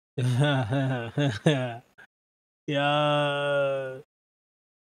Yeah.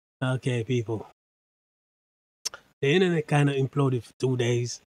 Okay, people. The internet kind of imploded for 2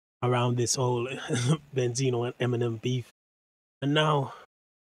 days around this whole Benzino and Eminem beef. And now,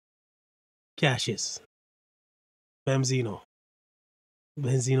 Cashis, Femzino,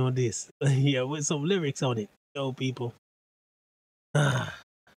 Benzino this. Yeah, with some lyrics on it. Yo, people.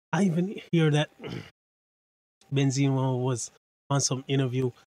 I even hear that Benzino was on some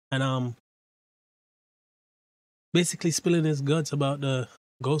interview and basically spilling his guts about the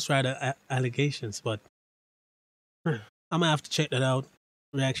Ghost Rider allegations, but I'm gonna have to check that out.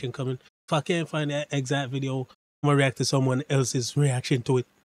 Reaction coming. If I can't find that exact video, I'm gonna react to someone else's reaction to it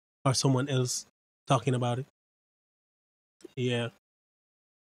or someone else talking about it. Yeah.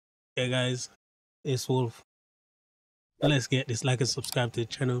 Yeah, guys. It's Wolf. Let's get this. Like and subscribe to the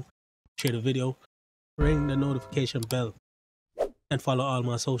channel. Share the video. Ring the notification bell. And follow all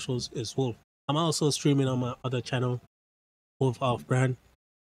my socials. It's Wolf. I'm also streaming on my other channel, Wolf Off Brand.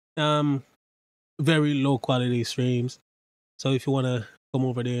 Very low quality streams. So if you wanna come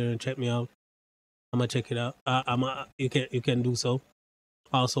over there and check me out, I'm gonna check it out. You can do so.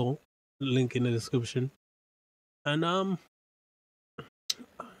 Also, link in the description. And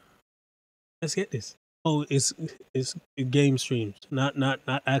let's get this. Oh, it's game streams, not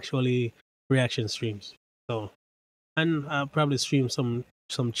actually reaction streams. So, and I'll probably stream some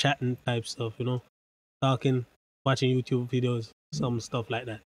chatting type stuff, you know, talking, watching YouTube videos, some stuff like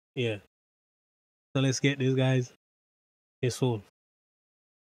that. Yeah. So let's get this, guys. It's full.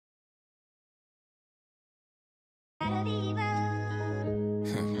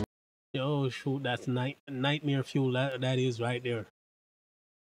 Yo, shoot, that's nightmare fuel. That is right there.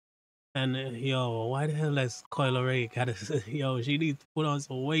 And yo, why the hell has Coil Ray gotta? Yo, she needs to put on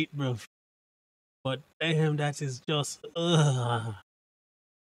some weight, bro. But damn, that is just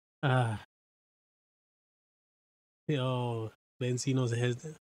yo, Benzino's head,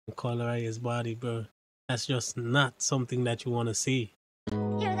 Coil Ray his body, bro. That's just not something that you want to see.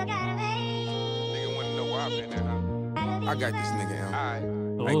 Nigga wanna know where I've been at, huh? I got this nigga,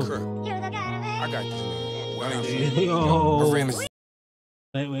 M. Hey, Crook. I got this nigga.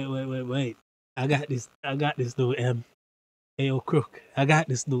 Well, Wait. I got this dude, M. Hey, yo, Crook. I got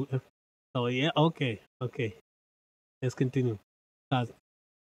this dude, M. Oh, yeah? Okay. Let's continue. I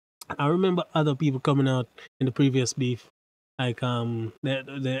remember other people coming out in the previous beef, like the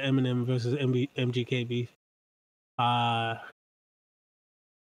Eminem versus MGK beef.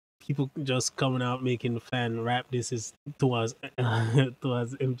 People just coming out making the fan rap. This is towards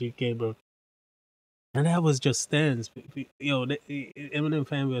MGK, bro. And that was just stands. Yo, the Eminem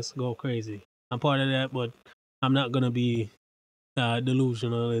fan base go crazy. I'm part of that, but I'm not gonna be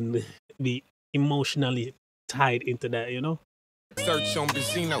delusional and be emotionally tied into that, you know? Search on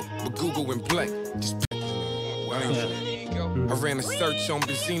Benzino, but Google and Blake. Just I ran a search on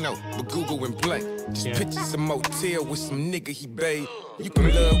Benzino, but Google and Blake. Just pictures a motel with some nigga he babe. You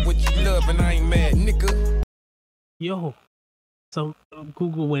can love what you love, and I ain't mad, nigga. Yo, so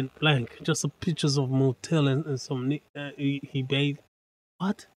Google went blank. Just some pictures of motel and some he bathed.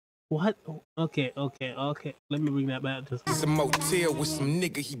 What? Okay. Let me bring that back. It's a motel with some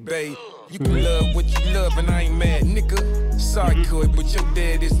nigga he babe. You can love what you love, and I ain't mad, nigga. Sorry, Coy, but your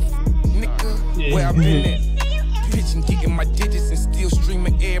dad is nigga. Where I been at? Pitching, getting my digits, and still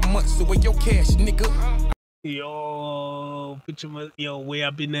streaming every month. So where your cash, nigga? Yo, where I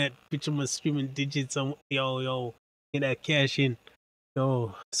been at? Picture my streaming digits. Yo, get that cash in.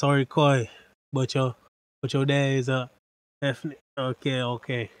 Yo, sorry, Coy, but your dad is definitely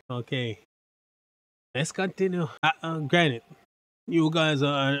okay. Let's continue. Granted, you guys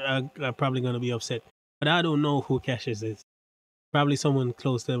are probably gonna be upset, but I don't know who Cashis is. Probably someone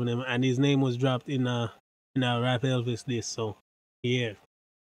close to him, and his name was dropped in Rap Elvis this. So yeah,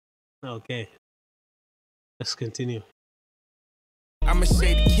 okay. Let's continue. I'm a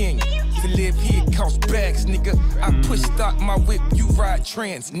shady king. To live here costs bags, nigga. I push start my whip, you ride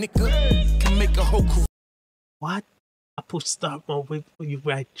trans, nigga. Can make a whole career. What? I push start my whip, you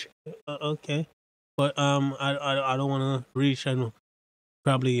ride okay. But I don't wanna reach and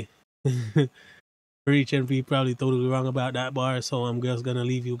probably reach and be probably totally wrong about that bar, so I'm just gonna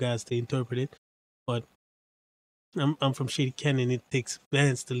leave you guys to interpret it. But I'm from Shady Canyon, it takes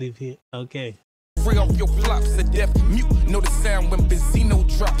bands to live here. Okay. Free off your flops, a deaf mute. Know the sound when Benzino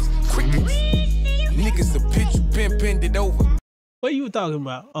drops. Crickets. Niggas a bitch, you been bended over. What are you talking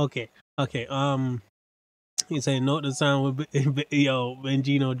about? Okay. You say note the sound when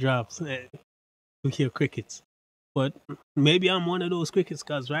Benzino drops. We hear crickets. But maybe I'm one of those crickets,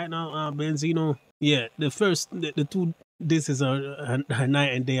 cause right now Benzino, yeah, the this is a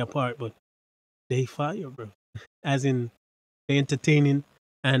night and day apart, but they fire, bro. As in, they entertaining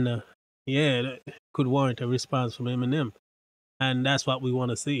and yeah, that could warrant a response from Eminem, and that's what we want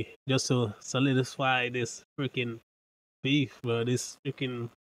to see, just to solidify this freaking beef, bro. This freaking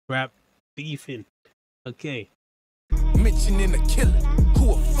rap beefing. Okay. Mentioning a killer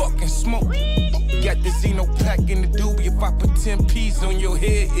who a fucking smoke. Got the Zeno pack in the doobie. If I put 10 P's on your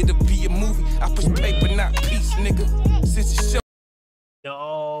head, it'll be a movie. I push paper, not peace, nigga. Since the show.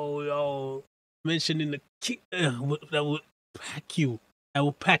 Yo, mentioning the kick that would pack you. That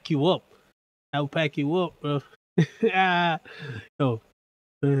will pack you up. That will pack you up, bro. Yo, so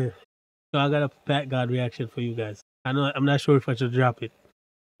I got a Pat God reaction for you guys. I'm not sure if I should drop it.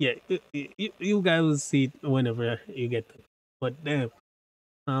 Yeah, you guys will see it whenever you get it. But damn,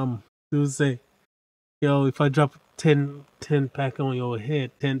 you say, yo, if I drop 10 pack on your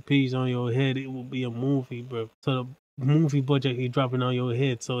head, 10 P's on your head, it will be a movie, bro. So the movie budget he dropping on your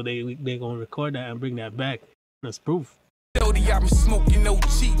head, so they gonna record that and bring that back. That's proof. I've been smoking no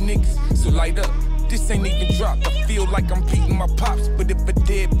cheat niggas, so light up. This ain't even dropped. I feel like I'm beating my pops, but if a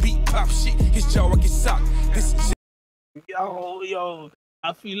dead beat pop shit, his jaw I get socked. This is yo.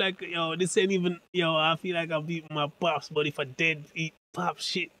 I feel like, this ain't even, I feel like I'm beating my pops, but if I dead eat pop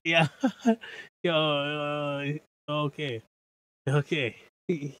shit, yeah. Okay.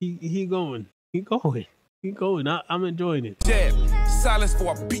 He going. I'm enjoying it. Jab, silence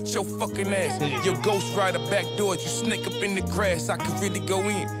for I beat your fucking ass. Your ghost rider back doors, you snake up in the grass. I could really go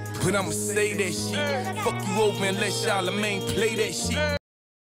in, but I'ma say that shit. Fuck you over and let Charlemagne play that shit.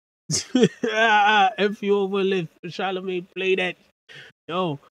 If you over, let Charlemagne play that.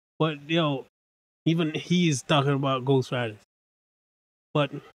 But even he is talking about Ghost Riders.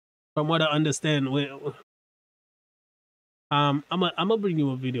 But from what I understand, I'm gonna bring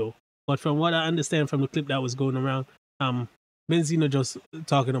you a video. But from what I understand from the clip that was going around, Benzino just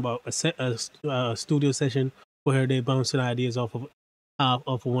talking about a studio session where they bouncing ideas off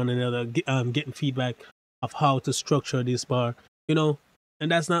of one another, getting feedback of how to structure this bar, and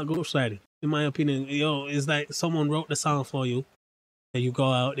that's not ghostwriting, in my opinion. It's like someone wrote the song for you, and you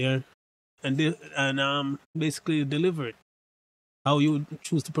go out there and basically deliver it. How you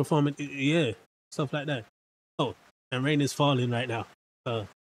choose to perform it, yeah, stuff like that. Oh, and rain is falling right now. If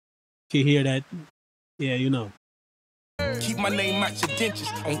you hear that, yeah, Keep my name out your dentures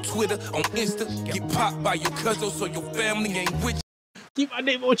on Twitter, on Insta. Get popped by your cousin so your family ain't with you. Keep my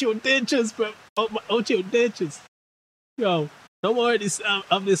name out your dentures, bro. Out your dentures. Yo, don't worry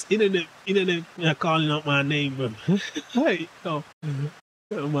of this internet calling out my name, bro. Hey, your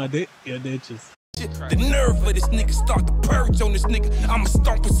dentures. The nerve of this nigga start to purge on this nigga. I'ma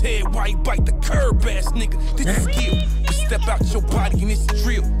stomp his head while he bite the curb ass nigga. This is skill. But step out your body and it's a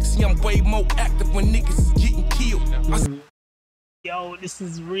drill. See, I'm way more active when niggas is getting killed. Yo, this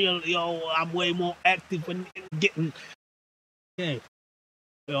is real. Yo, I'm way more active when getting.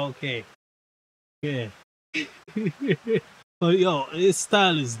 Okay. Yeah. But his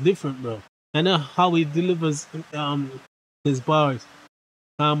style is different, bro. I know how he delivers his bars.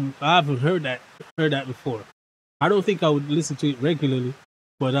 I haven't heard that before. I don't think I would listen to it regularly,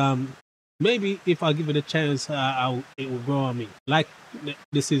 but maybe if I give it a chance, it will grow on me, like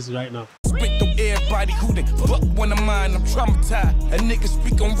this is right now. Spit through everybody who done fuck one of mine. I'm traumatized. A nigga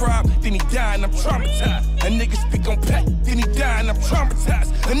speak on Rob, then he die, and I'm traumatized. A nigga speak on Pat, then he die, and I'm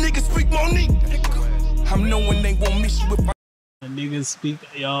traumatized. A nigga speak Monique. I'm knowing they won't miss you if I. A nigga speak,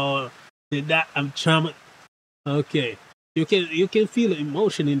 did that? I'm traumatized. Okay. You can feel the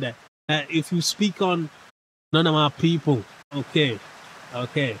emotion in that. If you speak on none of my people, okay,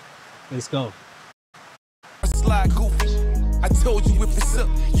 let's go. I slide goofy. I told you if it's up,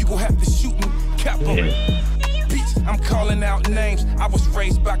 you gon' have to shoot me. Capoeira. Bitch, I'm calling out names. I was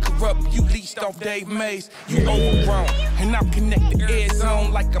raised by corrupt. You leashed off Dave Mays. You overgrown, and I'm connected air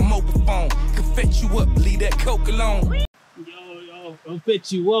zone like a mobile phone. Can fetch you up, leave that coke alone. Yo, I'll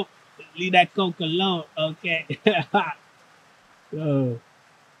fetch you up, leave that coke alone. Okay.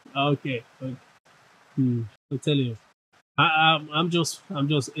 Okay. I'll tell you, I'm just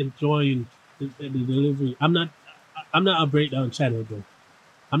enjoying the delivery. I'm not a breakdown channel, bro.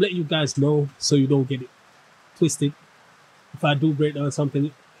 I'm letting you guys know so you don't get it twisted. If I do break down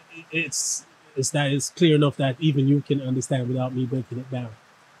something, it's clear enough that even you can understand without me breaking it down.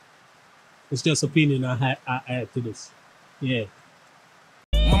 It's just opinion I add to this. Yeah.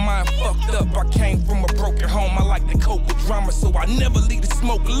 My mind fucked up, I came from a broken home. I like to cope with drama, so I never leave the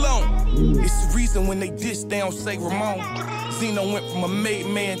smoke alone. It's the reason when they diss, they don't say Ramon. Zeno went from a made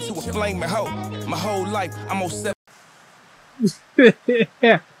man to a flaming hoe. My whole life, I'm on 7.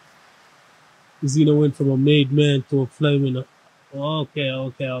 Zeno went from a made man to a flaming. Okay.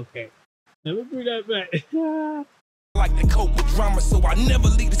 Let me bring that back. Like the coke with drama, so I never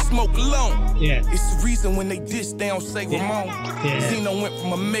leave the smoke alone. Yeah. It's the reason when they diss, they don't say Ramon. Yeah. Zeno went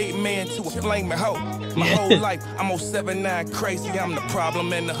from a made man to a flaming hoe. My whole life, I'm on 7-9 crazy. I'm the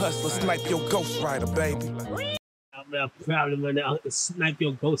problem and the hustler. Snipe your ghostwriter, baby. I'm the problem and the snipe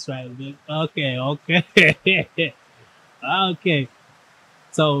your ghostwriter, baby. Okay. Okay.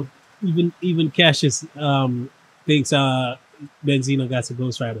 So even Cashis thinks Benzino got a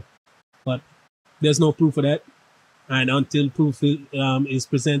ghostwriter, but there's no proof of that. And until proof is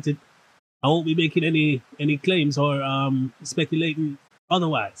presented, I won't be making any claims or speculating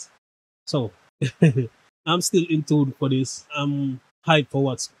otherwise. So I'm still in tune for this. I'm hyped for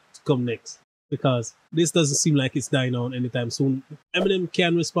what's to come next because this doesn't seem like it's dying on anytime soon. Eminem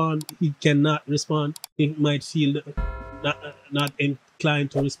can respond. He cannot respond. He might feel not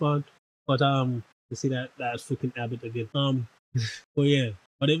inclined to respond. But you see that freaking Abbott again. But yeah.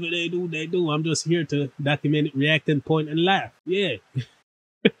 Whatever they do, they do. I'm just here to document it, react, and point and laugh. Yeah.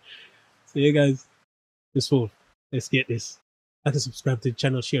 So yeah, guys, this fool. Let's get this. Like and subscribe to the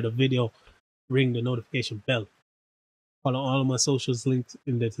channel, share the video, ring the notification bell. Follow all of my socials linked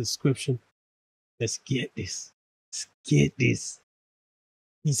in the description. Let's get this. Let's get this.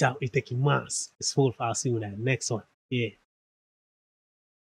 Peace out. It's taking mass. It's full. I'll see you in that next one. Yeah.